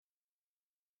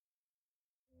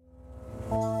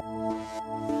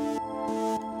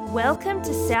Welcome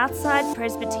to Southside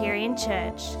Presbyterian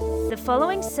Church. The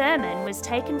following sermon was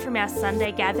taken from our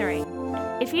Sunday gathering.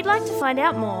 If you'd like to find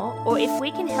out more, or if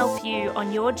we can help you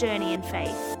on your journey in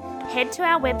faith, head to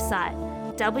our website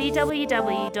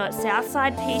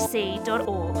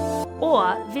www.southsidepc.org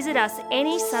or visit us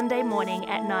any Sunday morning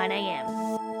at 9 a.m.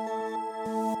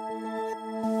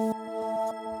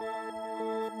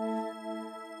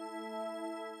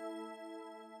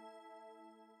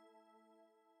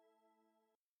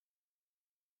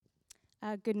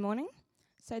 Good morning.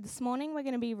 So this morning we're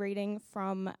going to be reading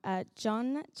from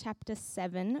John chapter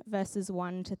 7, verses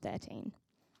 1 to 13.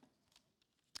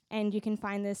 And you can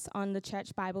find this on the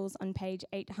church Bibles on page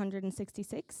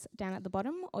 866 down at the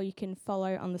bottom, or you can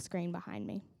follow on the screen behind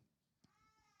me.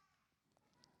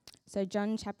 So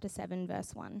John chapter 7,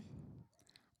 verse 1.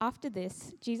 After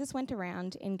this, Jesus went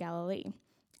around in Galilee,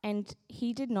 and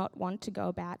he did not want to go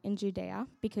about in Judea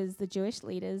because the Jewish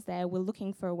leaders there were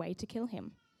looking for a way to kill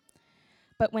him.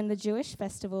 But when the Jewish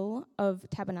festival of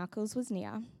tabernacles was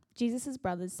near, Jesus'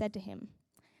 brothers said to him,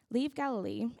 "Leave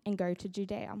Galilee and go to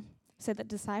Judea, so that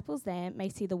disciples there may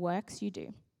see the works you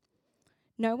do.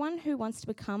 No one who wants to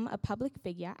become a public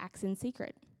figure acts in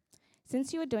secret.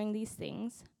 Since you are doing these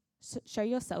things, show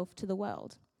yourself to the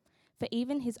world." For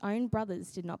even his own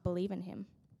brothers did not believe in him.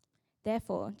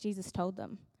 Therefore, Jesus told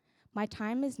them, "My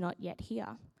time is not yet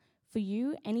here. For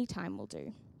you, any time will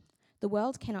do. The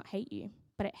world cannot hate you,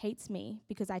 but it hates me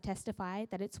because I testify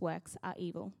that its works are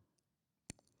evil.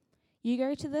 You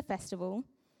go to the festival.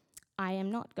 I am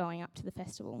not going up to the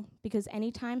festival, because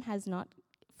any time has not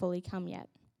fully come yet."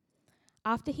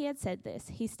 After he had said this,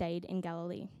 he stayed in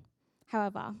Galilee.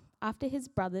 However, after his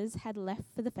brothers had left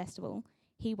for the festival,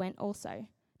 he went also,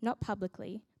 not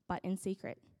publicly, but in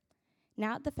secret.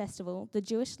 Now at the festival, the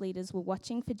Jewish leaders were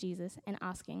watching for Jesus and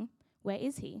asking, "Where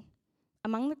is he?"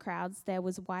 Among the crowds, there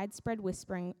was widespread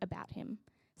whispering about him.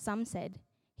 Some said,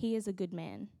 "He is a good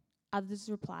man." Others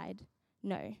replied,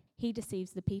 "No, he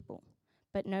deceives the people."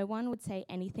 But no one would say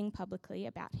anything publicly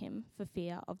about him for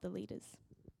fear of the leaders.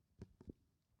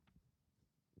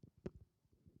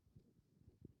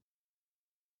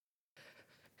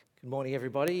 Good morning,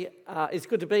 everybody. It's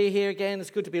good to be here again.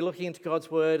 It's good to be looking into God's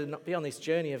Word and be on this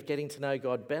journey of getting to know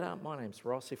God better. My name's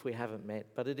Ross, if we haven't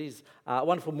met, but it is a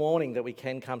wonderful morning that we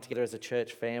can come together as a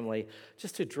church family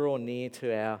just to draw near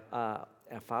to our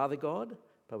Father God,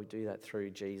 but we do that through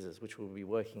Jesus, which we'll be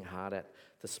working hard at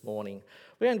this morning.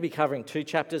 We're going to be covering 2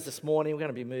 chapters this morning. We're going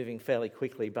to be moving fairly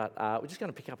quickly, but we're just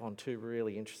going to pick up on 2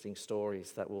 really interesting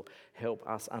stories that will help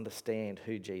us understand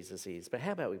who Jesus is. But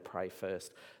how about we pray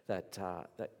first that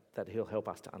he'll help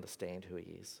us to understand who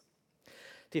he is.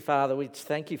 Dear Father, we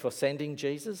thank you for sending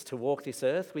Jesus to walk this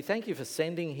earth. We thank you for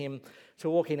sending him to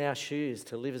walk in our shoes,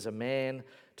 to live as a man,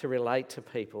 to relate to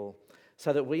people,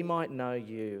 so that we might know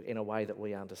you in a way that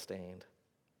we understand.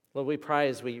 Lord, we pray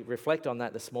as we reflect on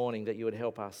that this morning that you would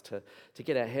help us to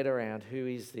get our head around who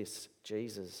is this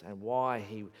Jesus and why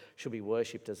he should be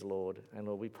worshipped as Lord. And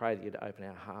Lord, we pray that you'd open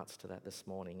our hearts to that this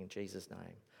morning in Jesus'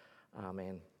 name.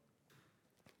 Amen.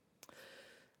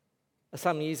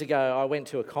 Some years ago, I went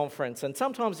to a conference, and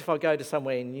sometimes if I go to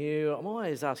somewhere new, I'm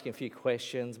always asking a few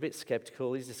questions, a bit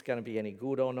sceptical, is this going to be any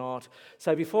good or not?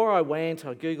 So before I went,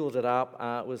 I Googled it up.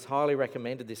 It was highly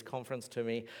recommended, this conference, to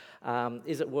me.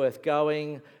 Is it worth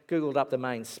going? Googled up the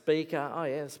main speaker. Oh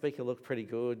yeah, the speaker looked pretty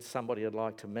good, somebody I'd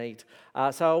like to meet.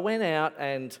 So I went out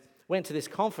and went to this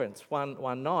conference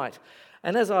one night.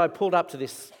 And as I pulled up to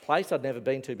this place I'd never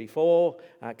been to before,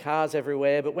 cars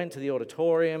everywhere, but went to the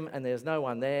auditorium and there's no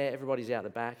one there. Everybody's out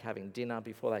the back having dinner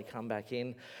before they come back in.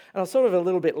 And I was sort of a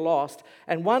little bit lost.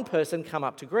 And one person come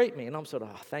up to greet me and I'm sort of,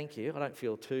 "Oh, thank you. I don't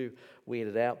feel too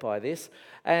weirded out by this."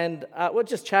 And we're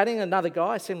just chatting, another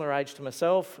guy, similar age to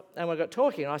myself, and we got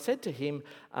talking. And I said to him,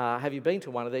 "Have you been to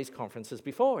one of these conferences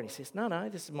before?" And he says, No,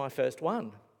 this is my first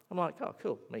one. I'm like, "Oh,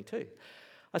 cool, me too."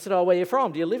 I said, "Oh, where are you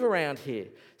from? Do you live around here?"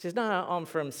 He says, "No, I'm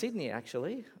from Sydney,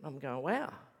 actually." And I'm going,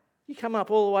 "Wow, you come up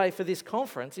all the way for this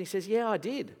conference?" And he says, "Yeah, I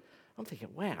did." I'm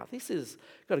thinking, wow, this has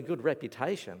got a good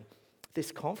reputation,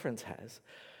 this conference has.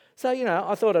 So,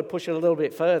 I thought I'd push it a little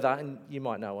bit further, and you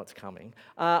might know what's coming.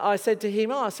 I said to him,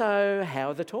 "Oh, so how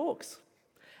are the talks?"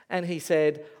 And he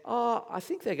said, "Oh, I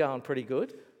think they're going pretty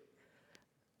good."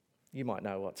 You might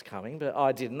know what's coming, but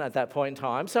I didn't at that point in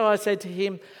time. So I said to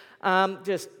him,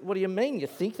 "Just what do you mean you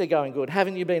think they're going good?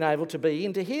 Haven't you been able to be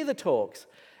in to hear the talks?"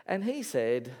 And he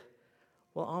said,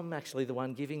 "Well, I'm actually the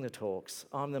one giving the talks.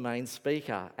 I'm the main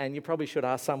speaker, and you probably should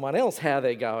ask someone else how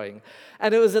they're going."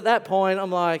 And it was at that point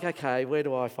I'm like, okay, where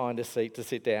do I find a seat to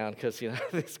sit down? Because,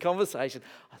 this conversation,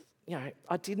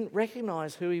 I didn't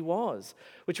recognise who he was,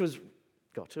 which was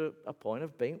got to a point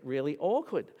of being really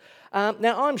awkward.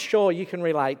 Now, I'm sure you can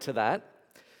relate to that,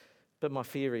 but my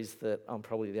fear is that I'm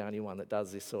probably the only one that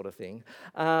does this sort of thing.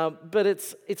 But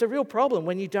it's a real problem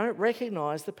when you don't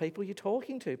recognise the people you're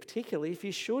talking to, particularly if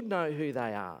you should know who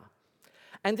they are.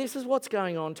 And this is what's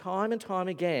going on time and time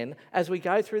again as we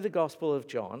go through the Gospel of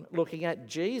John, looking at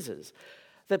Jesus,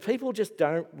 that people just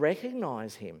don't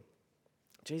recognise him.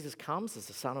 Jesus comes as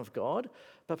the Son of God,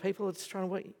 but people are just trying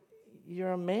to,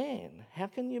 you're a man. How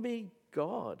can you be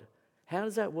God? How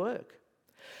does that work?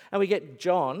 And we get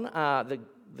John,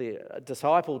 the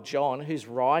disciple John, who's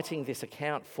writing this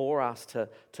account for us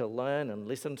to learn and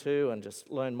listen to and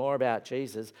just learn more about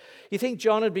Jesus. You think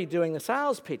John would be doing a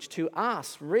sales pitch to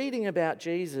us, reading about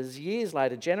Jesus years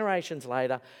later, generations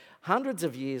later, hundreds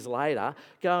of years later,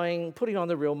 putting on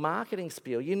the real marketing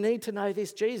spiel. You need to know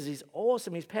this Jesus. He's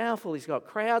awesome. He's powerful. He's got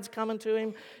crowds coming to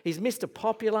him. He's Mr.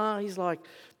 Popular. He's like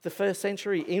the first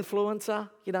century influencer.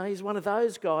 He's one of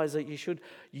those guys that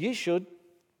you should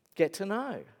get to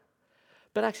know.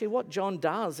 But actually what John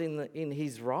does in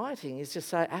his writing is just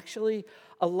say, actually,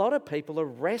 a lot of people are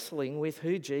wrestling with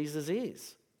who Jesus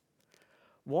is.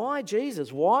 Why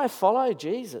Jesus? Why follow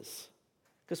Jesus?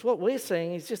 Because what we're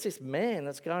seeing is just this man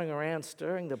that's going around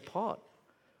stirring the pot.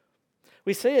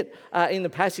 We see it in the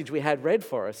passage we had read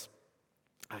for us,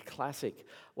 a classic,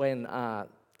 when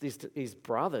his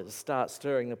brothers start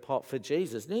stirring the pot for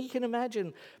Jesus. Now you can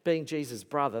imagine being Jesus'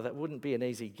 brother. That wouldn't be an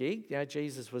easy gig.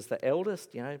 Jesus was the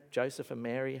eldest. Joseph and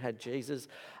Mary had Jesus.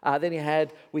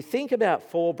 Then we think about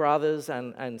 4 brothers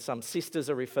and some sisters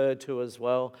are referred to as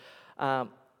well.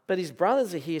 But his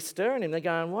brothers are here stirring him. They're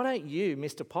going, why don't you,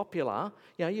 Mr. Popular,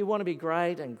 you want to be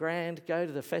great and grand, go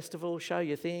to the festival, show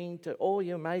your thing to all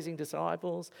your amazing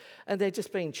disciples. And they're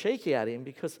just being cheeky at him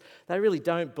because they really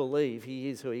don't believe he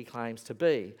is who he claims to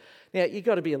be. Now, you've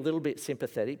got to be a little bit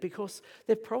sympathetic because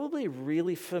they're probably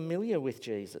really familiar with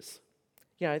Jesus.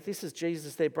 This is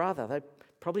Jesus, their brother. They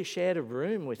probably shared a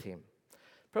room with him.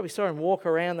 Probably saw him walk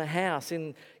around the house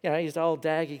in his old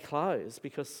daggy clothes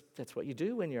because that's what you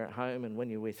do when you're at home and when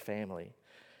you're with family.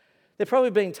 They're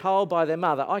probably being told by their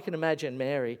mother. I can imagine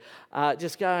Mary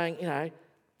just going,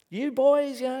 you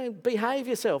boys, behave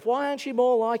yourself. Why aren't you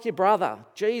more like your brother,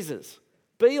 Jesus?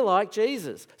 Be like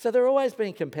Jesus. So they're always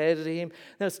being compared to him.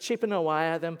 They're chipping away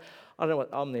at them. I don't know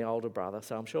I'm the older brother,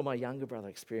 so I'm sure my younger brother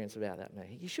experienced about that.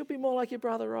 You should be more like your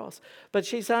brother Ross. But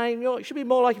she's saying, you should be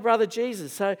more like your brother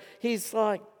Jesus. So they've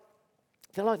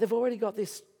already got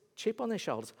this chip on their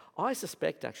shoulders. I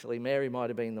suspect, actually, Mary might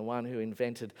have been the one who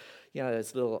invented,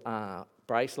 those little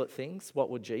bracelet things. What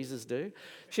would Jesus do?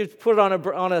 She'd put it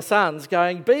on her sons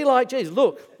going, be like Jesus.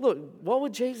 Look, what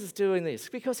would Jesus do in this?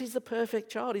 Because he's the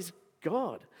perfect child. He's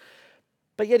God.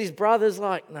 But yet his brother's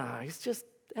like, no, he's just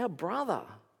our brother.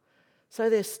 So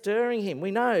they're stirring him.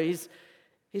 We know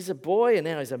he's a boy and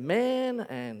now he's a man,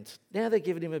 and now they're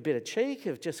giving him a bit of cheek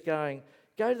of just going,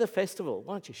 go to the festival.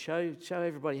 Why don't you show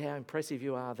everybody how impressive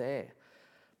you are there?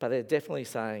 But they're definitely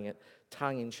saying it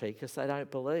tongue-in-cheek because they don't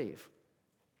believe.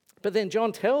 But then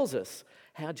John tells us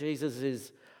how Jesus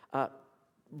is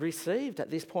received at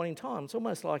this point in time. It's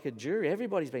almost like a jury.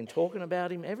 Everybody's been talking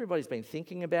about him. Everybody's been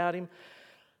thinking about him.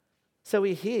 So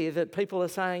we hear that people are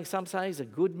saying, some say he's a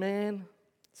good man.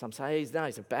 Some say he's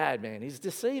a bad man. He's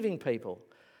deceiving people.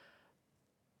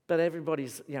 But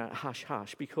everybody's, hush,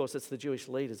 hush, because it's the Jewish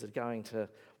leaders that are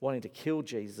wanting to kill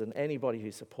Jesus, and anybody who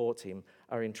supports him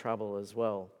are in trouble as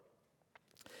well.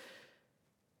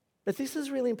 But this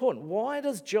is really important. Why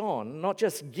does John not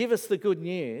just give us the good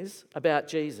news about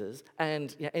Jesus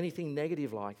and anything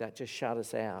negative like that just shut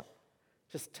us out?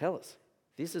 Just tell us,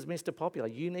 this is Mr. Popular.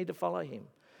 You need to follow him.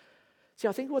 See,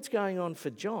 I think what's going on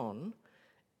for John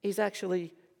is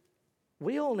actually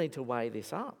we all need to weigh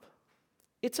this up.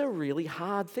 It's a really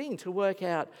hard thing to work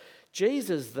out.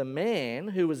 Jesus, the man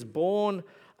who was born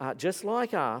just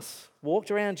like us,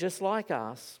 walked around just like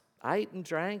us, ate and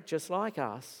drank just like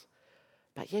us,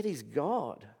 but yet he's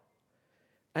God.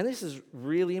 And this is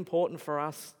really important for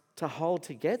us to hold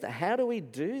together. How do we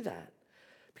do that?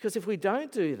 Because if we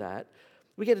don't do that,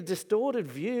 we get a distorted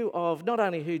view of not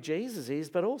only who Jesus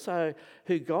is, but also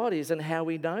who God is and how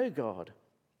we know God.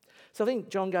 So I think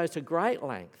John goes to great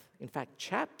length, in fact,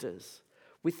 chapters,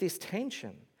 with this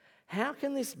tension. How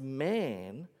can this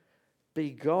man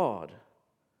be God?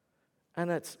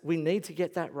 And we need to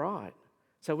get that right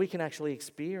so we can actually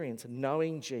experience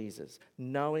knowing Jesus,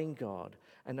 knowing God,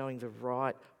 and knowing the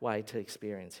right way to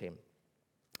experience him.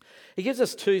 He gives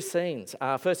us 2 scenes,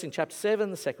 first in chapter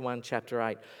 7, the second one, chapter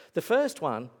 8. The first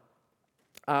one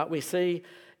we see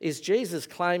is Jesus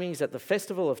claiming he's at the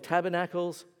Festival of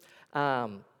Tabernacles,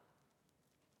 and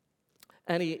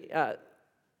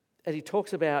and he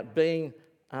talks about being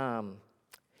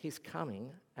his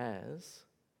coming as,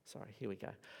 here we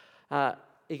go.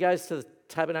 He goes to the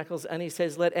tabernacles and he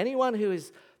says, let anyone who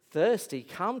is thirsty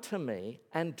come to me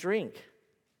and drink.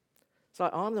 So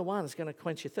I'm the one that's going to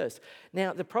quench your thirst.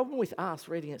 Now, the problem with us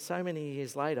reading it so many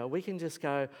years later, we can just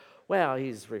go, wow,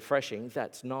 he's refreshing,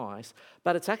 that's nice.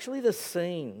 But it's actually the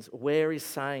scenes where he's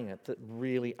saying it that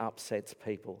really upsets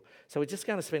people. So we're just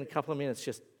going to spend a couple of minutes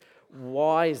just,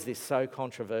 why is this so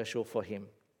controversial for him?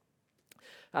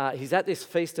 He's at this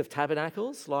Feast of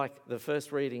Tabernacles, like the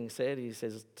first reading said. He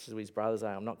says to his brothers,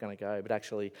 I'm not going to go, but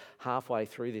actually halfway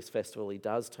through this festival he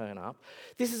does turn up.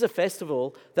 This is a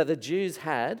festival that the Jews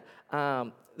had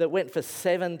that went for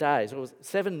 7 days. It was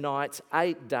 7 nights,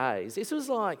 8 days. This was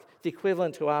like the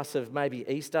equivalent to us of maybe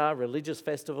Easter, religious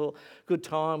festival, good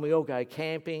time, we all go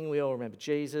camping, we all remember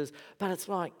Jesus, but it's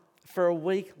like for a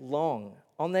week long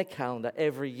on their calendar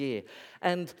every year.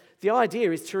 And the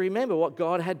idea is to remember what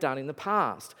God had done in the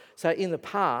past. So in the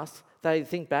past, they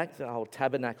think back, the old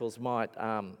tabernacles might,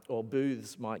 or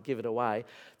booths might give it away.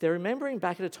 They're remembering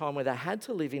back at a time where they had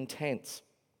to live in tents.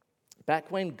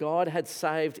 Back when God had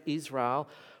saved Israel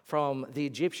from the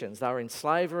Egyptians. They were in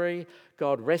slavery.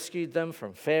 God rescued them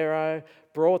from Pharaoh,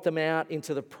 brought them out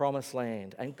into the promised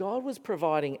land. And God was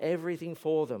providing everything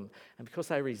for them. And because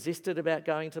they resisted about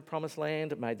going to the promised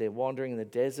land, it made their wandering in the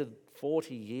desert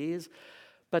 40 years.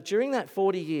 But during that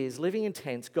 40 years, living in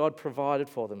tents, God provided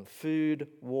for them food,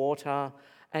 water,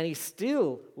 and he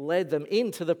still led them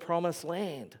into the promised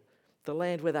land, the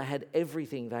land where they had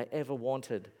everything they ever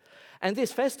wanted. And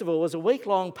this festival was a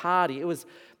week-long party.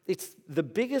 It's the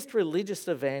biggest religious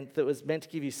event that was meant to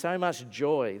give you so much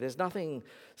joy. There's nothing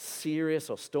serious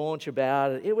or staunch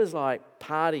about it. It was like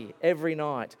party every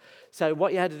night. So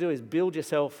what you had to do is build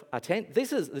yourself a tent.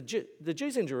 This is the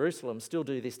Jews in Jerusalem still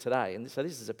do this today. And so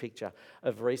this is a picture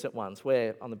of recent ones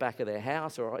where on the back of their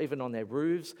house or even on their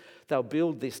roofs, they'll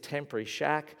build this temporary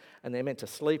shack and they're meant to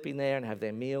sleep in there and have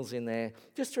their meals in there.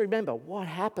 Just to remember what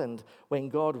happened when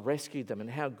God rescued them and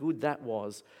how good that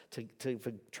was to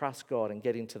trust God and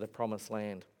get into the promised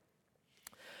land.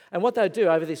 And what they'd do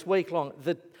over this week long,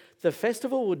 the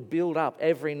festival would build up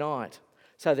every night.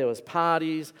 So there was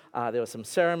parties, there were some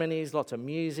ceremonies, lots of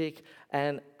music,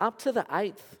 and up to the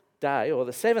 8th day or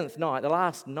the 7th night, the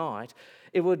last night,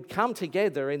 it would come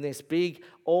together in this big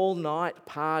all-night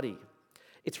party.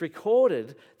 It's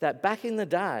recorded that back in the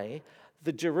day,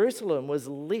 the Jerusalem was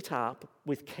lit up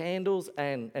with candles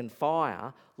and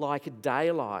fire like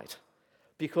daylight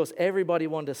because everybody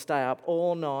wanted to stay up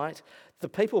all night. The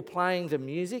people playing the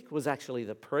music was actually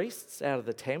the priests out of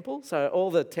the temple, so all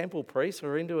the temple priests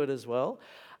were into it as well.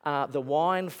 The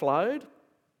wine flowed,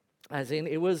 as in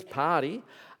it was party,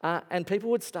 and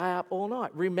people would stay up all night,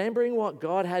 remembering what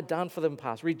God had done for them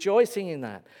past, rejoicing in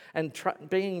that, and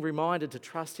being reminded to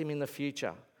trust him in the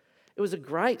future. It was a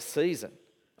great season,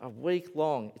 a week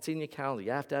long. It's in your calendar. You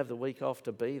have to have the week off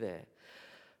to be there.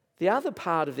 The other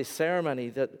part of this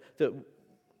ceremony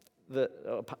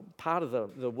part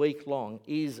of the week long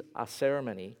is a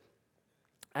ceremony,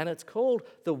 and it's called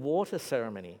the water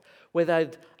ceremony, where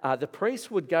the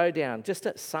priests would go down just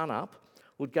at sunup,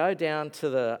 would go down to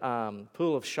the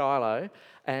pool of Shiloh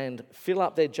and fill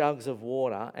up their jugs of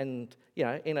water and,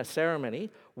 in a ceremony,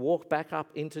 walk back up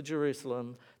into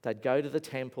Jerusalem. They'd go to the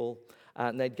temple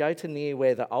and they'd go to near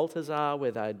where the altars are,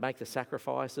 where they'd make the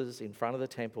sacrifices in front of the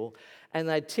temple, and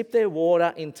they'd tip their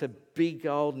water into big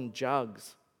golden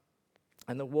jugs.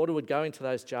 And the water would go into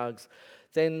those jugs.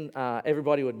 Then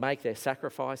everybody would make their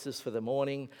sacrifices for the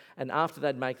morning. And after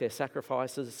they'd make their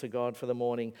sacrifices to God for the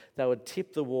morning, they would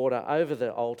tip the water over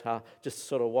the altar, just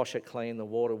sort of wash it clean. The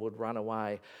water would run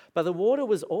away. But the water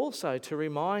was also to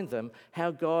remind them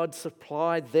how God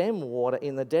supplied them water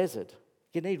in the desert.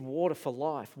 You need water for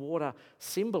life. Water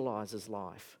symbolises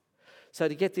life. So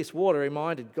to get this water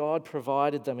reminded, God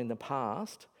provided them in the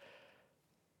past.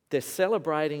 They're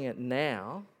celebrating it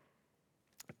now.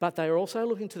 But they are also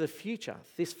looking to the future.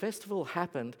 This festival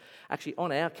happened, actually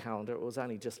on our calendar, it was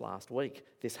only just last week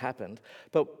this happened,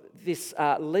 but this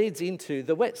leads into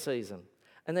the wet season.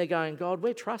 And they're going, God,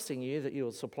 we're trusting you that you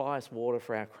will supply us water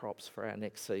for our crops for our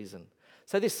next season.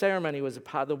 So this ceremony was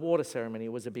the water ceremony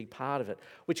was a big part of it,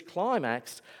 which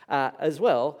climaxed as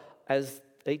well as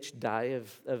each day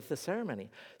of the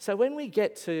ceremony. So when we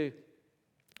get to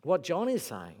what John is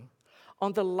saying,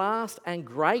 on the last and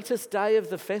greatest day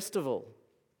of the festival,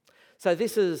 so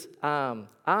this is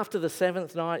after the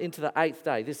 7th night into the 8th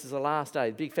day. This is the last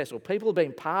day, big festival. People have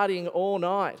been partying all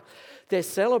night. They're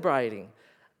celebrating.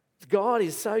 God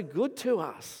is so good to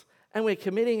us. And we're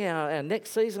committing our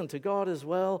next season to God as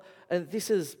well. And this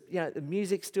is, the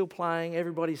music's still playing,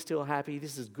 everybody's still happy.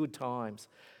 This is good times.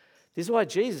 This is why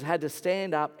Jesus had to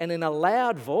stand up and in a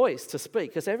loud voice to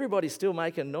speak, because everybody's still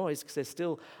making noise because they're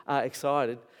still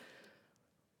excited.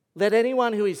 Let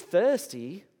anyone who is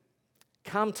thirsty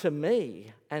come to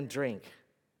me and drink.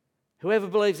 Whoever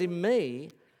believes in me,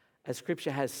 as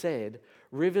Scripture has said,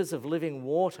 rivers of living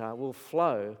water will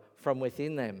flow from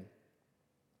within them.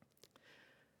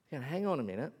 Hang on a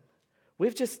minute.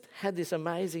 We've just had this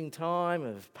amazing time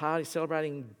of party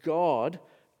celebrating God.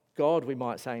 God, we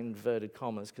might say in inverted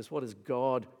commas, because what does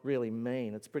God really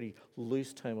mean? It's a pretty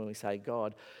loose term when we say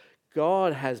God.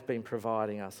 God has been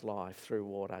providing us life through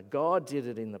water. God did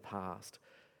it in the past.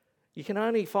 You can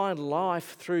only find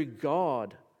life through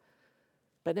God.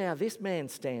 But now this man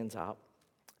stands up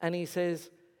and he says,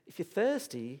 if you're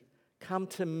thirsty, come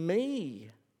to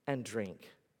me and drink.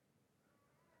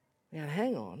 Now,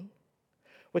 hang on.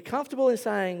 We're comfortable in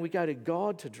saying we go to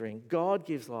God to drink. God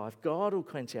gives life. God will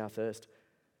quench our thirst.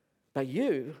 But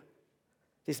you,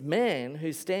 this man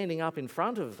who's standing up in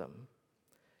front of them,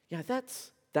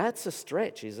 that's a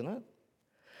stretch, isn't it?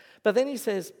 But then he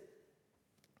says,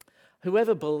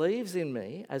 whoever believes in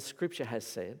me, as Scripture has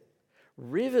said,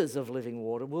 rivers of living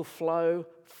water will flow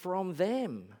from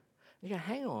them. You go,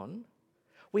 hang on.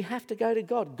 We have to go to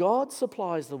God. God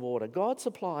supplies the water. God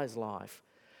supplies life.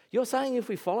 You're saying if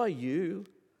we follow you,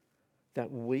 that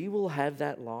we will have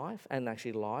that life, and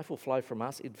actually life will flow from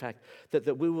us. In fact,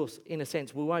 that we will, in a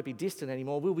sense, we won't be distant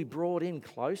anymore. We'll be brought in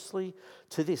closely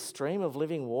to this stream of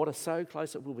living water, so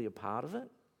close that we'll be a part of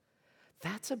it.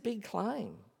 That's a big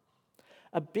claim.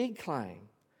 A big claim.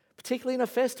 Particularly in a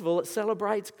festival that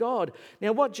celebrates God.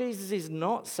 Now, what Jesus is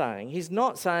not saying, he's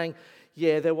not saying,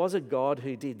 yeah, there was a God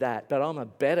who did that, but I'm a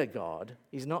better God.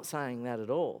 He's not saying that at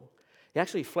all. He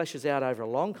actually fleshes out over a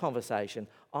long conversation,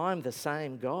 I'm the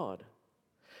same God.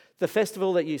 The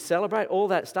festival that you celebrate, all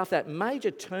that stuff, that major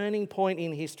turning point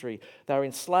in history. They were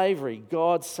in slavery.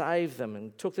 God saved them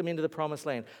and took them into the promised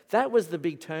land. That was the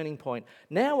big turning point.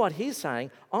 Now what he's saying,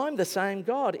 I'm the same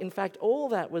God. In fact, all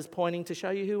that was pointing to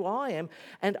show you who I am,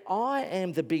 and I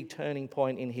am the big turning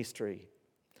point in history.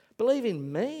 Believe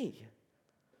in me.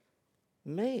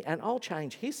 Me. And I'll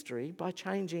change history by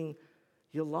changing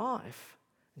your life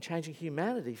and changing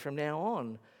humanity from now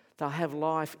on. They'll have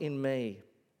life in me.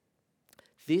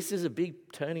 This is a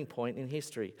big turning point in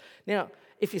history. Now,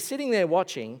 if you're sitting there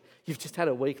watching, you've just had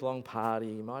a week-long party,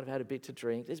 you might have had a bit to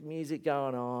drink, there's music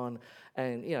going on,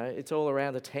 and, it's all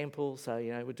around the temple, so,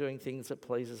 we're doing things that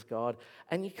pleases God,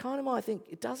 and you kind of might think,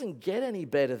 it doesn't get any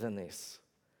better than this.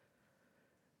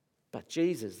 But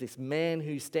Jesus, this man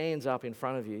who stands up in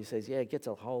front of you, says, yeah, it gets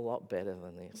a whole lot better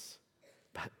than this.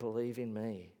 But believe in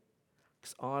me,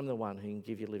 because I'm the one who can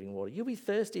give you living water. You'll be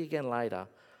thirsty again later.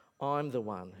 I'm the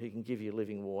one who can give you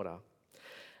living water.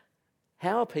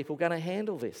 How are people going to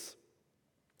handle this?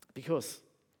 Because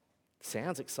it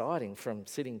sounds exciting from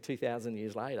sitting 2,000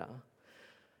 years later.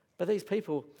 But these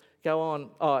people go on,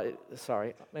 I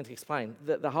meant to explain,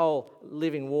 the whole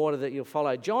living water that you'll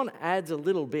follow. John adds a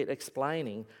little bit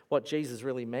explaining what Jesus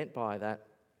really meant by that.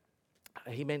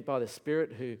 He meant by the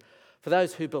Spirit who, for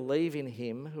those who believe in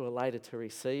him, who are later to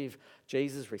receive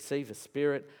Jesus, receive the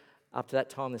Spirit. Up to that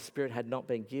time, the Spirit had not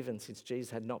been given since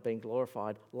Jesus had not been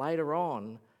glorified. Later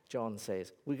on, John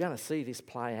says, we're going to see this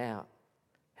play out,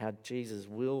 how Jesus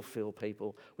will fill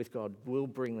people with God, will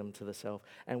bring them to the self,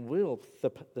 and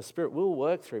the Spirit will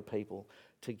work through people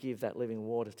to give that living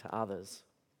water to others.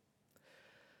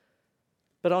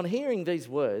 But on hearing these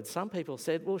words, some people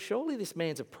said, well, surely this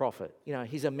man's a prophet.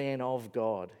 He's a man of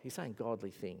God. He's saying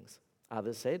godly things.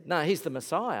 Others said, no, he's the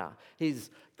Messiah. He's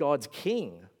God's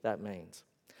king, that means.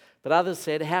 But others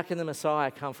said, how can the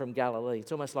Messiah come from Galilee?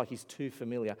 It's almost like he's too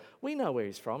familiar. We know where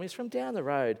he's from. He's from down the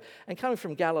road. And coming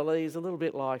from Galilee is a little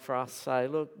bit like for us to say,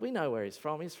 look, we know where he's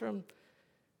from. He's from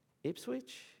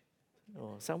Ipswich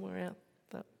or somewhere out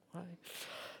that way.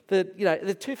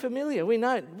 They're too familiar. We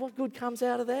know what good comes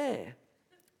out of there.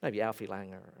 Maybe Alfie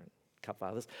Langer and a couple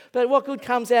of others. But what good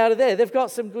comes out of there? They've got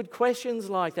some good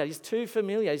questions like that. He's too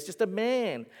familiar. He's just a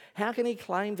man. How can he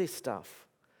claim this stuff?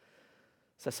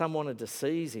 So some wanted to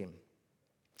seize him.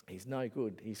 He's no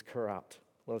good. He's corrupt.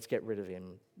 Well, let's get rid of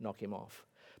him, knock him off.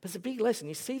 But it's a big lesson.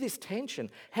 You see this tension.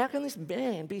 How can this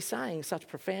man be saying such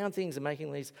profound things and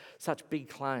making these such big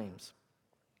claims?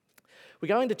 We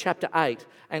go into chapter 8,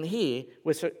 and here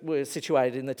we're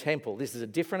situated in the temple. This is a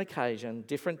different occasion,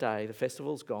 different day. The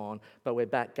festival's gone, but we're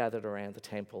back gathered around the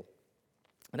temple.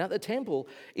 And at the temple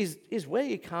is where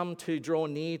you come to draw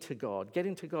near to God, get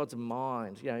into God's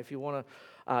mind. If you want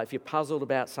If you're puzzled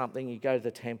about something, you go to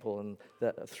the temple, and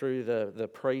through the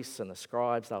priests and the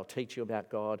scribes, they'll teach you about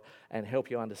God and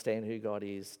help you understand who God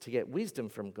is, to get wisdom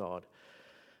from God.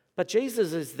 But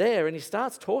Jesus is there, and he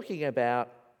starts talking about,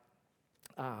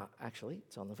 actually,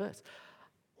 it's on the verse.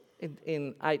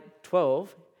 In 8:12,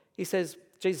 he says,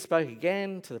 Jesus spoke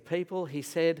again to the people. He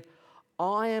said,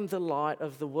 I am the light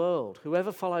of the world.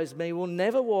 Whoever follows me will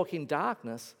never walk in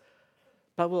darkness,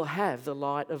 but will have the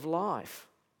light of life.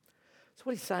 So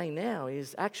what he's saying now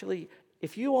is, actually,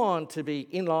 if you want to be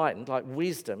enlightened, like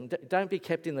wisdom, don't be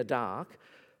kept in the dark.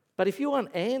 But if you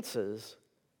want answers,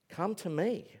 come to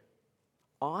me.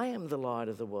 I am the light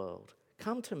of the world.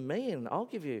 Come to me and I'll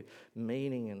give you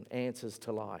meaning and answers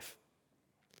to life.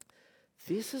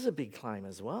 This is a big claim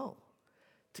as well.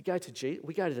 To go to Jesus,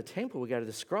 we go to the temple, we go to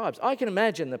the scribes. I can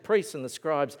imagine the priests and the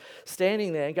scribes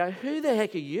standing there and go, who the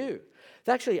heck are you?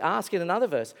 They actually ask in another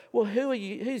verse, well, who are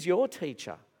you? Who's your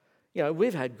teacher? You know,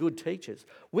 we've had good teachers.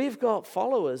 We've got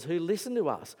followers who listen to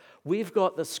us. We've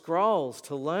got the scrolls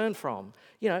to learn from.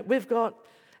 You know,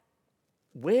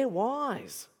 we're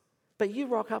wise. But you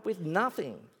rock up with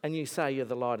nothing and you say you're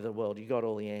the light of the world. You got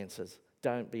all the answers.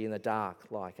 Don't be in the dark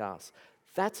like us.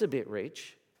 That's a bit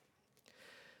rich.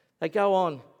 They go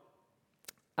on.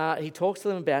 He talks to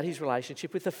them about his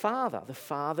relationship with the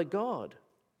Father God.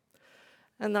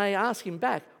 And they ask him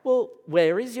back, well,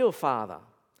 where is your Father?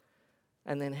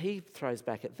 And then he throws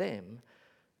back at them,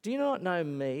 do you not know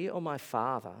me or my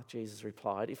Father? Jesus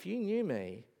replied, if you knew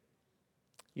me,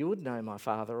 you would know my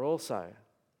Father also.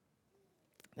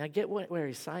 Now get where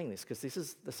he's saying this, because this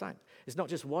is the same. It's not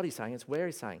just what he's saying, it's where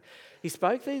he's saying. He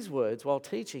spoke these words while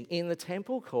teaching in the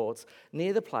temple courts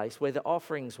near the place where the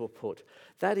offerings were put.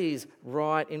 That is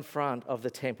right in front of the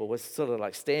temple. We're sort of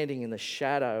like standing in the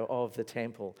shadow of the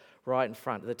temple, right in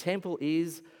front. The temple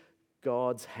is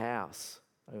God's house.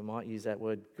 We might use that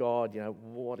word God, you know,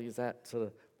 what is that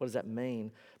what does that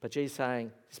mean? But Jesus is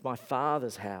saying, it's my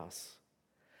Father's house.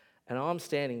 And I'm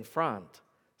standing in front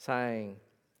saying,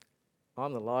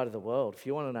 I'm the light of the world. If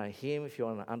you want to know him, if you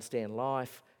want to understand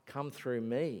life, come through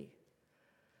me.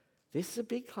 This is a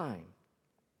big claim.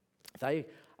 They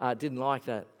didn't like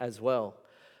that as well.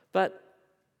 But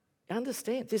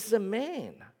understand, this is a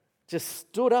man just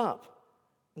stood up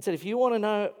and said, if you want to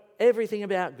know everything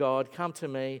about God, come to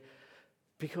me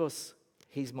because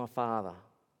he's my Father,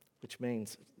 which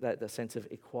means that the sense of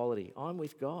equality. I'm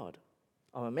with God.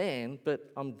 I'm a man,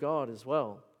 but I'm God as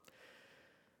well.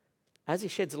 As he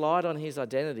sheds light on his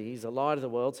identity, he's the light of the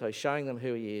world, so he's showing them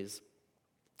who he is.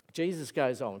 Jesus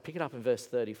goes on, pick it up in verse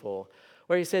 34,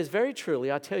 where he says, very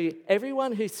truly, I tell you,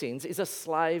 everyone who sins is a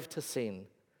slave to sin.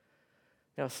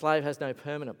 Now, a slave has no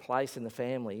permanent place in the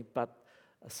family, but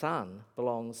a son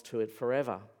belongs to it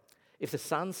forever. If the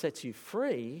Son sets you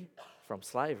free from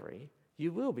slavery,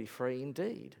 you will be free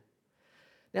indeed.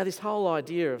 Now, this whole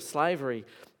idea of slavery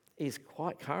is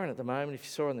quite current at the moment. If you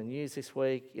saw on the news this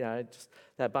week, you know, just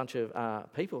that bunch of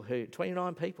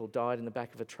 29 people died in the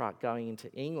back of a truck going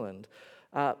into England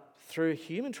through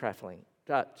human trafficking.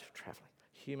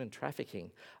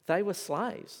 They were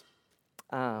slaves.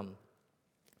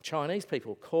 Chinese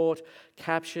people caught,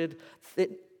 captured.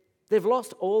 They've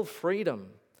lost all freedom.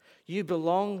 You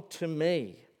belong to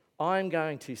me. I'm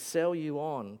going to sell you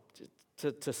on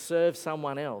to serve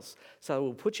someone else. So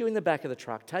we'll put you in the back of the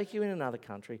truck, take you in another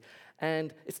country,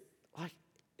 and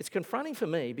it's confronting for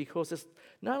me because it's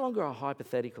no longer a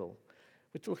hypothetical.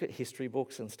 We look at history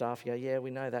books and stuff, yeah, we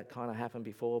know that kind of happened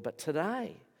before, but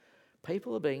today,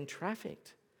 people are being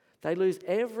trafficked. They lose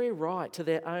every right to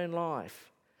their own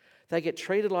life. They get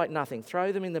treated like nothing.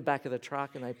 Throw them in the back of the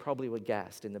truck and they probably were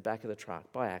gassed in the back of the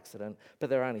truck by accident,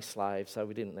 but they're only slaves, so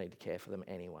we didn't need to care for them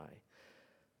anyway.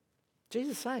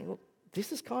 Jesus is saying, look,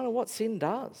 this is kind of what sin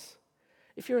does.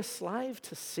 If you're a slave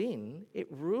to sin, it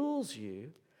rules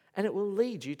you and it will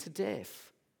lead you to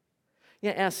death.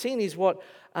 Our sin is what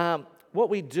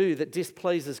we do that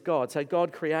displeases God. So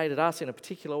God created us in a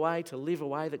particular way to live a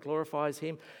way that glorifies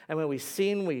him. And when we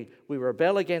sin, we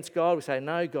rebel against God. We say,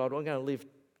 no, God, I'm going to live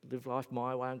life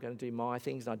my way. I'm going to do my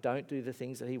things, and I don't do the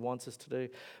things that he wants us to do.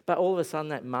 But all of a sudden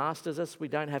that masters us. We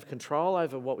don't have control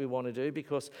over what we want to do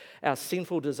because our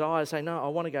sinful desires say, no, I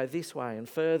want to go this way and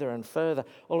further and further.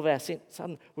 All of our sin,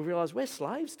 suddenly we realise we're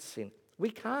slaves to sin. We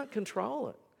can't control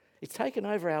it. It's taken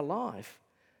over our life.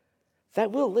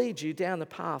 That will lead you down the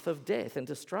path of death and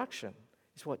destruction,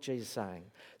 is what Jesus is saying.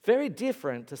 Very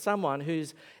different to someone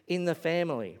who's in the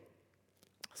family.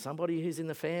 Somebody who's in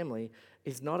the family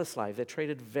is not a slave. They're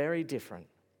treated very different.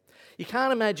 You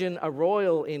can't imagine a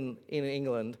royal in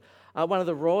England, one of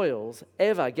the royals,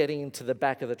 ever getting into the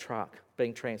back of the truck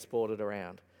being transported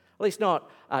around. At least not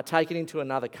taken into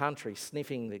another country,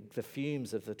 sniffing the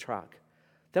fumes of the truck.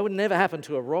 That would never happen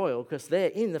to a royal because they're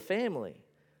in the family.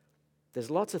 There's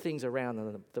lots of things around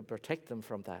them that protect them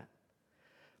from that.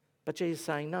 But Jesus is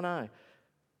saying, no,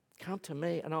 come to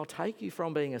me and I'll take you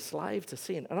from being a slave to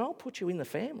sin and I'll put you in the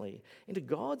family, into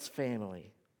God's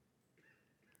family.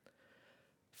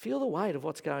 Feel the weight of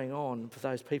what's going on for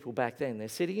those people back then. They're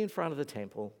sitting in front of the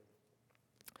temple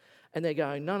and they're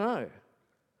going, no,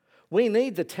 we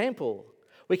need the temple.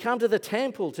 We come to the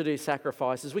temple to do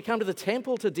sacrifices. We come to the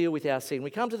temple to deal with our sin.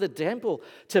 We come to the temple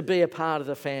to be a part of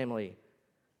the family.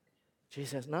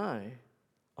 Jesus says, no,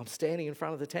 I'm standing in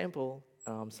front of the temple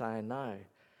and I'm saying, no,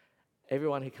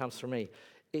 everyone who comes from me,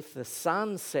 if the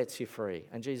Son sets you free,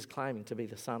 and Jesus is claiming to be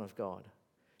the Son of God,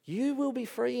 you will be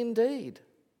free indeed.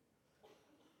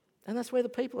 And that's where the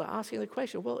people are asking the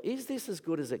question, well, is this as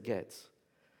good as it gets?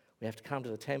 We have to come to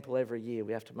the temple every year.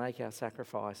 We have to make our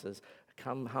sacrifices,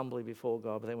 come humbly before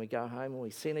God, but then we go home and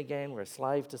we sin again. We're a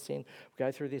slave to sin. We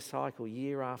go through this cycle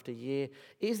year after year.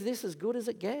 Is this as good as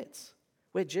it gets?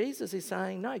 Where Jesus is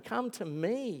saying, no, come to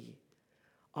me.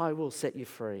 I will set you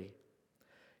free.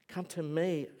 Come to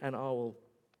me and I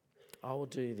will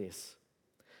do this.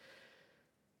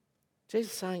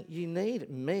 Jesus is saying, you need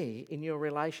me in your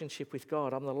relationship with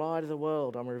God. I'm the light of the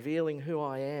world. I'm revealing who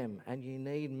I am. And you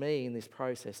need me in this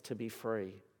process to be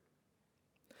free.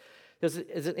 There's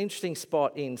an interesting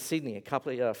spot in Sydney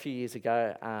a few years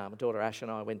ago. My daughter Ash and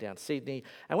I went down to Sydney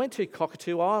and went to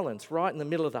Cockatoo Islands, right in the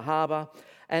middle of the harbour.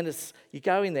 And you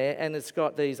go in there and it's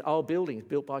got these old buildings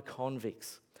built by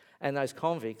convicts. And those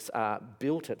convicts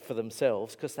built it for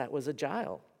themselves because that was a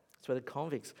jail. That's where the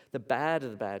convicts, the bad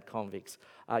of the bad convicts,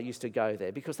 used to go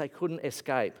there because they couldn't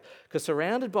escape. Because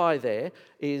surrounded by there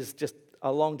is just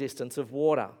a long distance of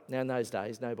water. Now in those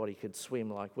days, nobody could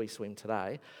swim like we swim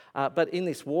today. But in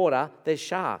this water, there's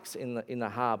sharks in the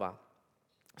harbour.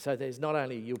 So there's not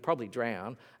only, you'll probably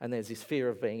drown, and there's this fear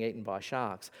of being eaten by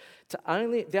sharks. The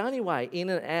only way in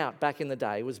and out back in the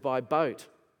day was by boat,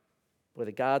 where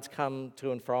the guards come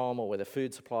to and from or where the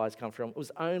food supplies come from. It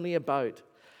was only a boat.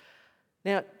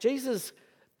 Now, Jesus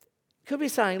could be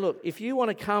saying, look, if you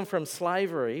want to come from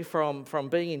slavery, from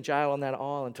being in jail on that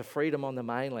island to freedom on the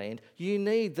mainland, you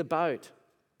need the boat.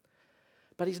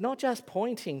 But he's not just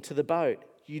pointing to the boat,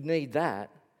 you need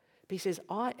that. But he says,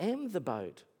 I am the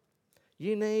boat.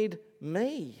 You need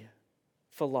me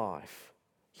for life.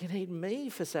 You need me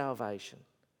for salvation.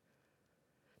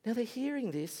 Now they're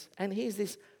hearing this, and here's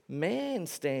this man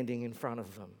standing in front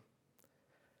of them.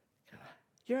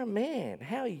 You're a man.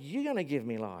 How are you going to give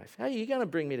me life? How are you going to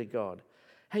bring me to God?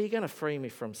 How are you going to free me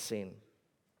from sin?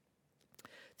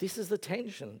 This is the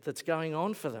tension that's going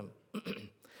on for them.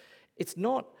 It's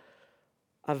not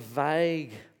a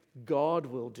vague, God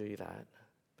will do that.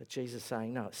 But Jesus is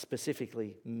saying, no,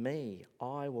 specifically me,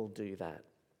 I will do that.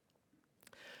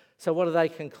 So what do they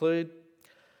conclude?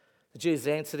 The Jews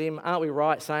answered him, aren't we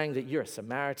right saying that you're a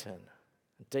Samaritan?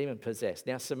 Demon-possessed.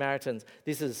 Now, Samaritans,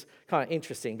 this is kind of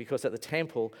interesting because at the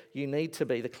temple, you need to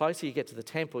be, the closer you get to the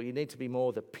temple, you need to be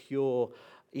more the pure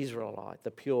Israelite, the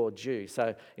pure Jew.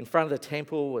 So in front of the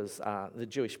temple was the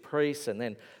Jewish priests, and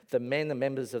then the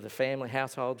members of the family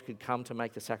household could come to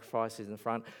make the sacrifices in the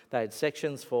front. They had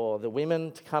sections for the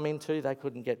women to come into. They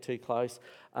couldn't get too close,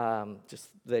 just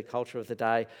their culture of the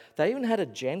day. They even had a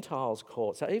Gentiles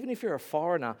court. So even if you're a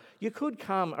foreigner, you could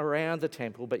come around the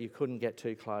temple, but you couldn't get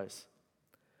too close.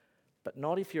 But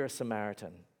not if you're a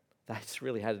Samaritan. They just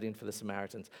really had it in for the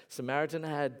Samaritans. Samaritan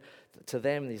had, to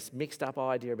them, this mixed up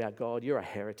idea about God. You're a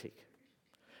heretic.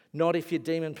 Not if you're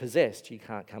demon-possessed. You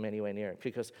can't come anywhere near it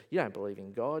because you don't believe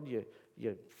in God.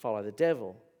 You follow the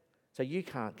devil. So you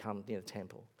can't come near the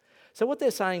temple. So what they're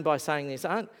saying by saying this,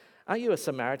 aren't you a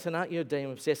Samaritan? Aren't you a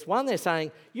demon-possessed? One, they're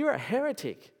saying, you're a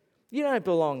heretic. You don't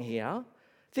belong here.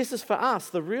 This is for us,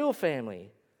 the real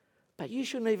family. But you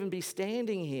shouldn't even be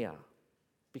standing here,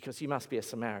 because you must be a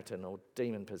Samaritan or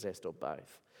demon-possessed or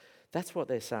both. That's what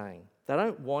they're saying. They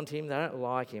don't want him, they don't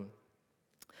like him.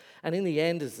 And in the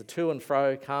end, as the to and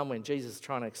fro come, when Jesus is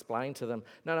trying to explain to them,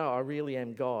 no, I really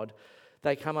am God,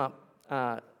 they come up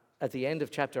at the end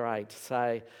of chapter 8 to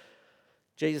say,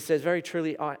 Jesus says, very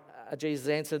truly, Jesus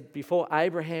answered, before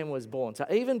Abraham was born. So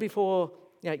even before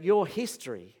your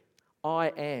history, I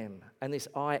am. And this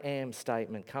I am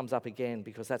statement comes up again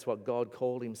because that's what God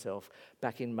called himself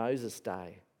back in Moses'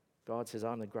 day. God says,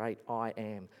 I'm the great I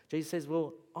am. Jesus says,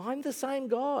 well, I'm the same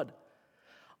God.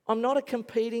 I'm not a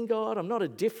competing God. I'm not a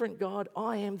different God.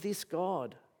 I am this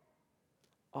God.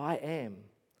 I am.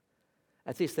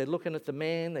 At this, they're looking at the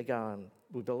man. They're going,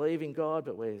 we believe in God,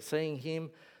 but we're seeing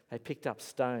him. They picked up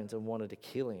stones and wanted to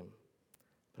kill him.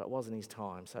 But it wasn't his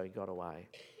time, so he got away.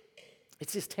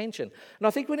 It's this tension. And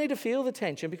I think we need to feel the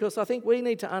tension because I think we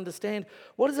need to understand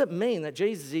what does it mean that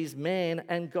Jesus is man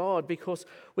and God, because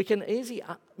we can easily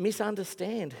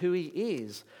misunderstand who he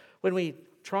is when we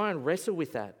try and wrestle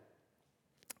with that.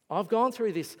 I've gone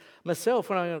through this myself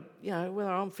when whether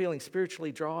I'm feeling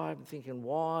spiritually dry, I'm thinking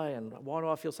why and why do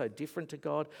I feel so different to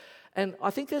God? And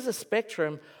I think there's a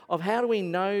spectrum of how do we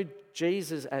know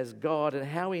Jesus as God and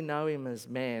how we know him as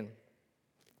man.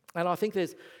 And I think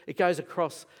it goes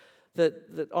across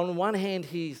that on one hand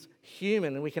he's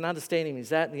human and we can understand him as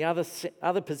that, and the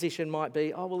other position might be,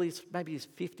 he's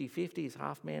 50-50, he's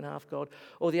half man, half God.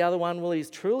 Or the other one, he's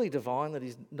truly divine, that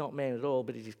he's not man at all,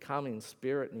 but he's come in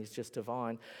spirit and he's just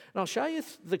divine. And I'll show you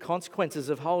the consequences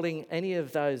of holding any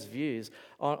of those views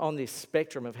on this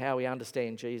spectrum of how we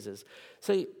understand Jesus.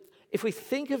 So if we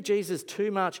think of Jesus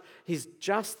too much, he's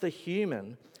just the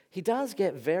human, he does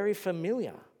get very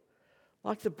familiar.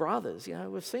 Like the brothers,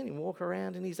 we've seen him walk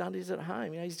around in his undies at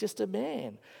home. He's just a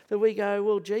man. That we go,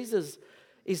 well, Jesus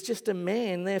is just a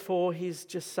man, therefore he's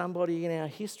just somebody in our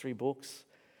history books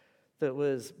that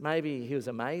maybe he was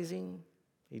amazing,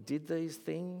 he did these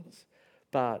things,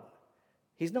 but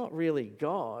he's not really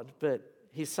God, but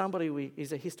he's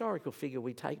he's a historical figure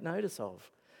we take notice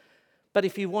of. But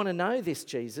if you want to know this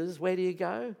Jesus, where do you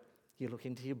go? You look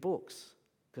into your books,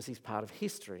 because he's part of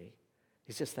history.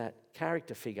 He's just that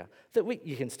character figure that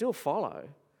you can still follow.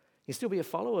 You still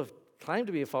claim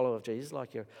to be a follower of Jesus,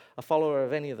 like you're a follower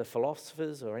of any of the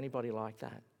philosophers or anybody like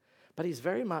that. But he's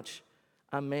very much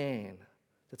a man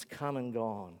that's come and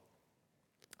gone.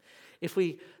 If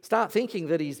we start thinking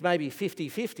that he's maybe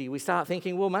 50-50, we start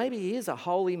thinking, well, maybe he is a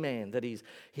holy man, that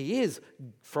he is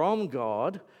from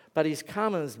God, but he's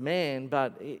come as man,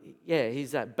 but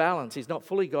he's that balance. He's not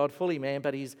fully God, fully man,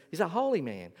 but he's a holy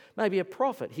man. Maybe a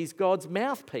prophet. He's God's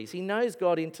mouthpiece. He knows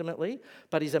God intimately,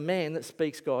 but he's a man that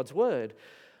speaks God's word.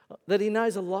 That he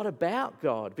knows a lot about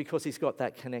God because he's got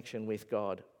that connection with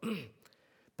God.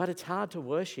 But it's hard to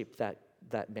worship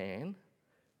that man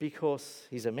because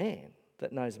he's a man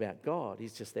that knows about God.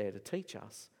 He's just there to teach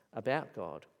us about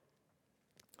God.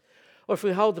 Or if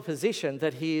we hold the position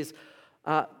that he is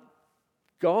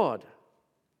God,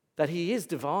 that he is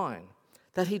divine,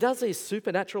 that he does these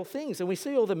supernatural things. And we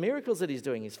see all the miracles that he's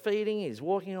doing. He's feeding, he's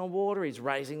walking on water, he's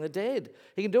raising the dead.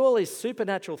 He can do all these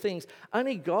supernatural things.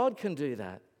 Only God can do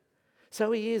that.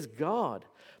 So he is God.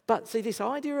 But see, this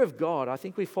idea of God, I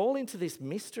think we fall into this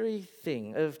mystery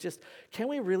thing of just, can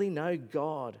we really know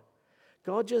God?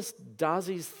 God just does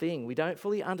his thing. We don't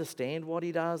fully understand what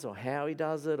he does or how he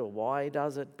does it or why he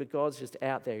does it, but God's just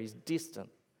out there. He's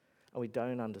distant and we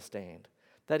don't understand.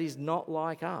 That he's not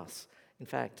like us. In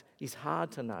fact, he's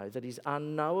hard to know, that he's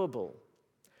unknowable.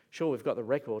 Sure, we've got the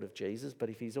record of Jesus, but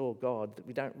if he's all God,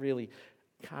 we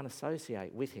can't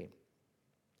associate with him.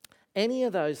 Any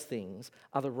of those things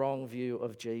are the wrong view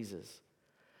of Jesus.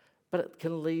 But it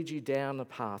can lead you down the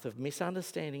path of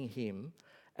misunderstanding him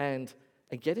and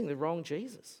getting the wrong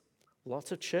Jesus.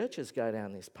 Lots of churches go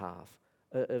down this path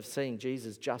of seeing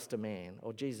Jesus just a man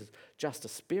or Jesus just a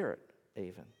spirit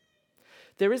even.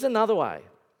 There is another way.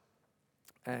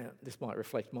 This might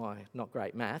reflect my not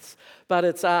great maths, but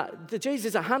it's that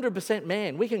Jesus is 100%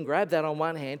 man. We can grab that on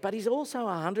one hand, but he's also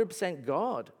 100%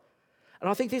 God. And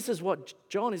I think this is what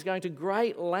John is going to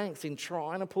great lengths in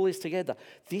trying to pull this together.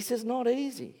 This is not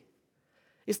easy.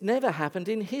 It's never happened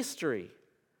in history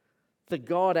that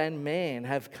God and man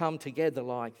have come together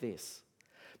like this.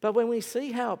 But when we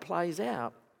see how it plays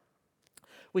out,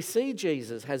 we see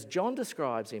Jesus, as John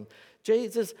describes him,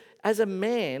 Jesus as a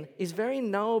man is very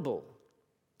knowable.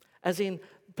 As in,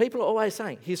 people are always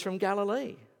saying, he's from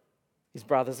Galilee. His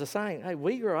brothers are saying, hey,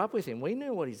 we grew up with him. We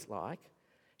knew what he's like.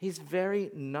 He's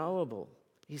very knowable.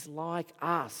 He's like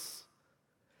us.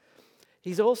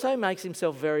 He also makes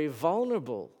himself very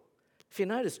vulnerable. If you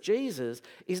notice, Jesus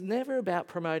is never about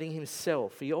promoting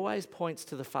himself. He always points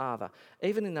to the Father.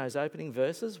 Even in those opening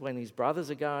verses when his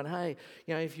brothers are going, hey,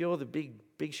 if you're the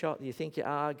big shot that you think you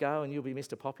are, go and you'll be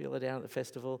Mr. Popular down at the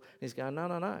festival. And he's going,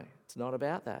 no, it's not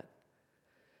about that.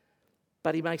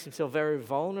 But he makes himself very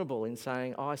vulnerable in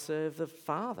saying, I serve the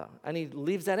Father. And he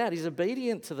lives that out. He's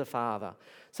obedient to the Father.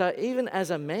 So even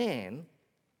as a man,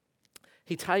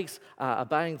 he takes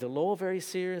obeying the law very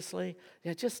seriously.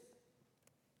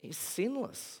 He's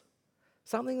sinless.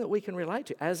 Something that we can relate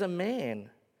to. As a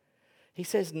man, he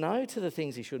says no to the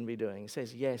things he shouldn't be doing. He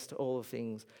says yes to all the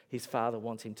things his Father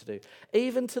wants him to do.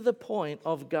 Even to the point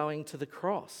of going to the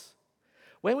cross.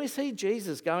 When we see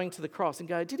Jesus going to the cross and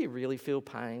go, did he really feel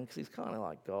pain? Because he's kind of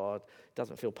like God,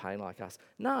 doesn't feel pain like us.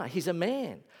 No, he's a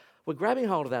man. We're grabbing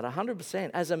hold of that 100%.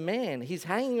 As a man, he's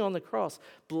hanging on the cross,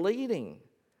 bleeding,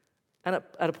 and at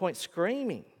a point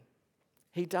screaming.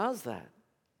 He does that.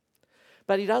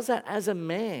 But he does that as a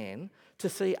man to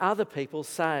see other people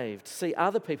saved, see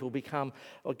other people become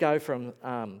or go from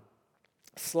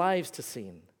slaves to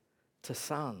sin to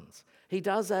sons. He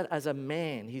does that as a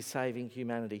man. He's saving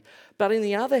humanity. But on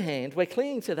the other hand, we're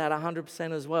clinging to that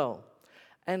 100% as well.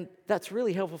 And that's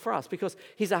really helpful for us because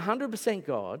he's 100%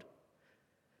 God,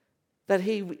 that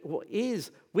he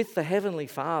is with the Heavenly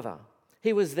Father.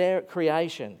 He was there at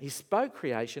creation. He spoke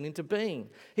creation into being.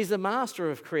 He's the master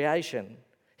of creation.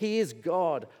 He is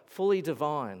God, fully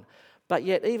divine. But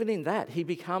yet, even in that, he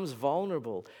becomes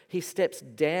vulnerable. He steps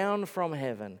down from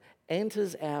heaven,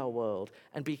 enters our world,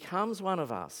 and becomes one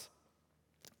of us,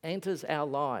 enters our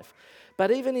life.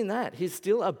 But even in that, he's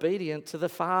still obedient to the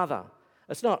Father.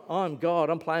 It's not, I'm God,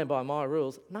 I'm playing by my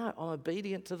rules. No, I'm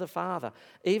obedient to the Father,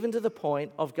 even to the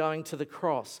point of going to the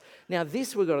cross. Now,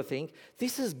 this we've got to think,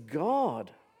 this is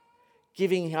God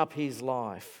giving up his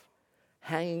life,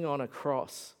 hanging on a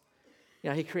cross. You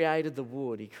know, he created the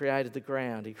wood, he created the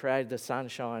ground, he created the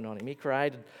sunshine on him, he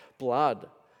created blood.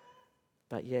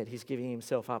 But yet he's giving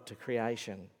himself up to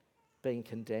creation, being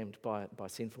condemned by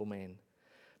sinful men.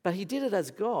 But he did it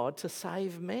as God to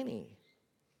save many.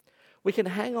 We can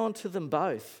hang on to them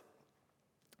both,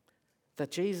 that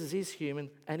Jesus is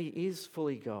human and he is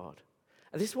fully God.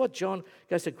 And this is what John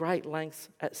goes to great lengths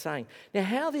at saying. Now,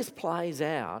 how this plays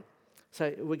out,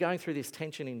 so we're going through this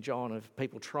tension in John of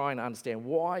people trying to understand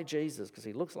why Jesus, because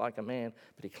he looks like a man,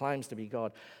 but he claims to be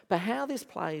God. But how this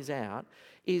plays out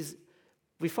is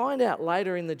we find out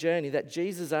later in the journey that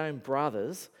Jesus' own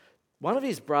brothers, one of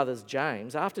his brothers,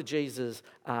 James, after Jesus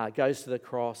goes to the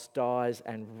cross, dies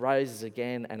and raises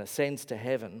again and ascends to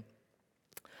heaven,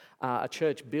 a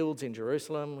church builds in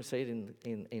Jerusalem. We see it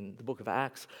in the book of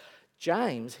Acts.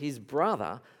 James, his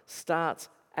brother, starts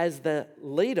as the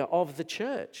leader of the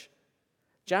church.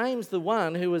 James, the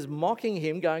one who was mocking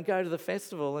him, going, go to the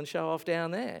festival and show off down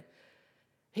there.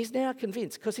 He's now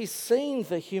convinced because he's seen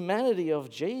the humanity of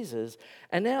Jesus,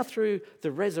 and now through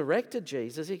the resurrected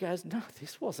Jesus, he goes, no,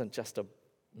 this wasn't just a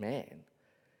man.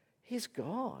 He's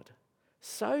God.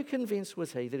 So convinced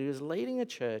was he that he was leading a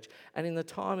church, and in the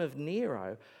time of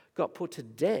Nero, got put to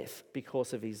death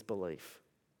because of his belief.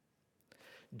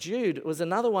 Jude was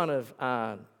another one of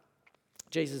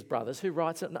Jesus' brothers who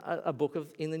writes a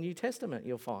book in the New Testament,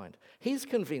 you'll find. He's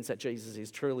convinced that Jesus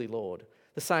is truly Lord.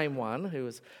 The same one who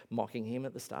was mocking him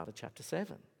at the start of chapter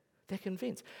 7. They're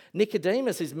convinced.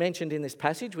 Nicodemus is mentioned in this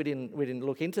passage. We didn't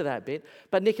look into that bit.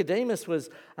 But Nicodemus was,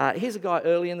 here's a guy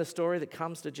early in the story that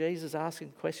comes to Jesus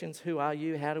asking questions. Who are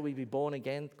you? How do we be born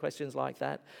again? Questions like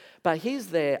that. But he's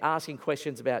there asking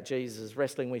questions about Jesus,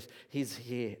 wrestling with, is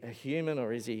he a human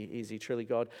or is he truly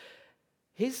God?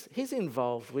 He's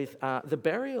involved with the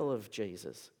burial of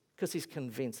Jesus because he's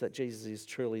convinced that Jesus is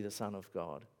truly the Son of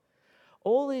God.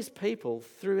 All these people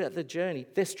throughout the journey,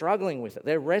 they're struggling with it.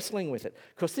 They're wrestling with it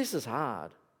because this is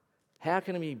hard. How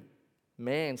can it be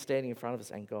man standing in front of us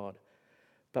and God?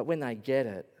 But when they get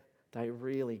it, they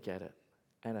really get it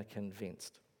and are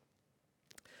convinced.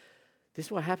 This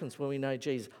is what happens when we know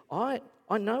Jesus. I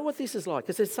know what this is like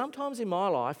because there's sometimes in my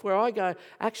life where I go,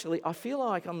 actually, I feel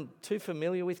like I'm too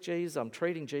familiar with Jesus. I'm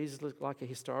treating Jesus like a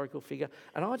historical figure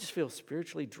and I just feel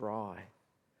spiritually dry.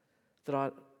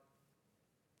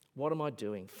 What am I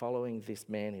doing following this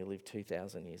man who lived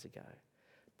 2,000 years ago?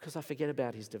 Because I forget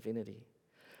about his divinity.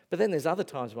 But then there's other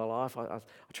times in my life, I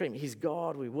treat him, he's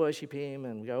God, we worship him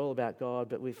and we go all about God,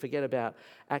 but we forget about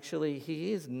actually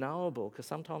he is knowable because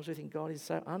sometimes we think God is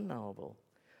so unknowable.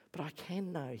 But I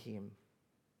can know him.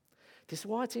 This is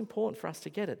why it's important for us to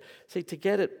get it. See, to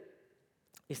get it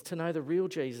is to know the real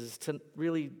Jesus, to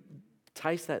really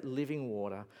taste that living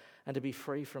water and to be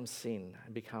free from sin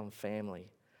and become family.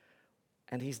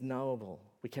 And he's knowable.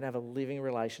 We can have a living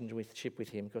relationship with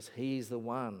him because he's the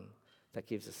one that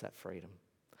gives us that freedom.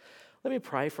 Let me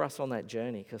pray for us on that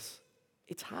journey because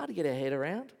it's hard to get our head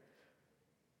around,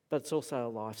 but it's also a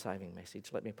life-saving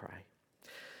message. Let me pray.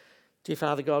 Dear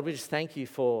Father God, we just thank you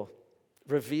for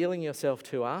revealing yourself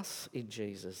to us in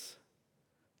Jesus.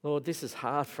 Lord, this is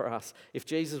hard for us. If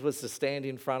Jesus was to stand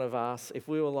in front of us, if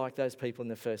we were like those people in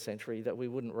the first century, that we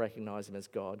wouldn't recognize him as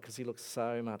God because he looks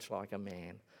so much like a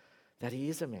man. That he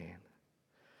is a man.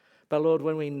 But Lord,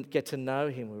 when we get to know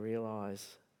him, we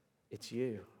realise it's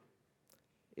you.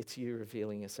 It's you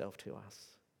revealing yourself to us.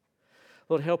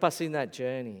 Lord, help us in that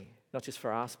journey, not just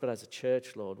for us, but as a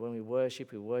church, Lord. When we worship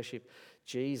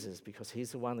Jesus because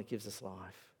he's the one that gives us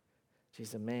life.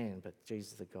 Jesus a man, but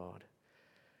Jesus the God.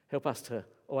 Help us to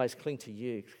always cling to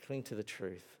you, cling to the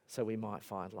truth, so we might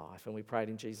find life. And we pray it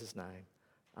in Jesus' name.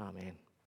 Amen.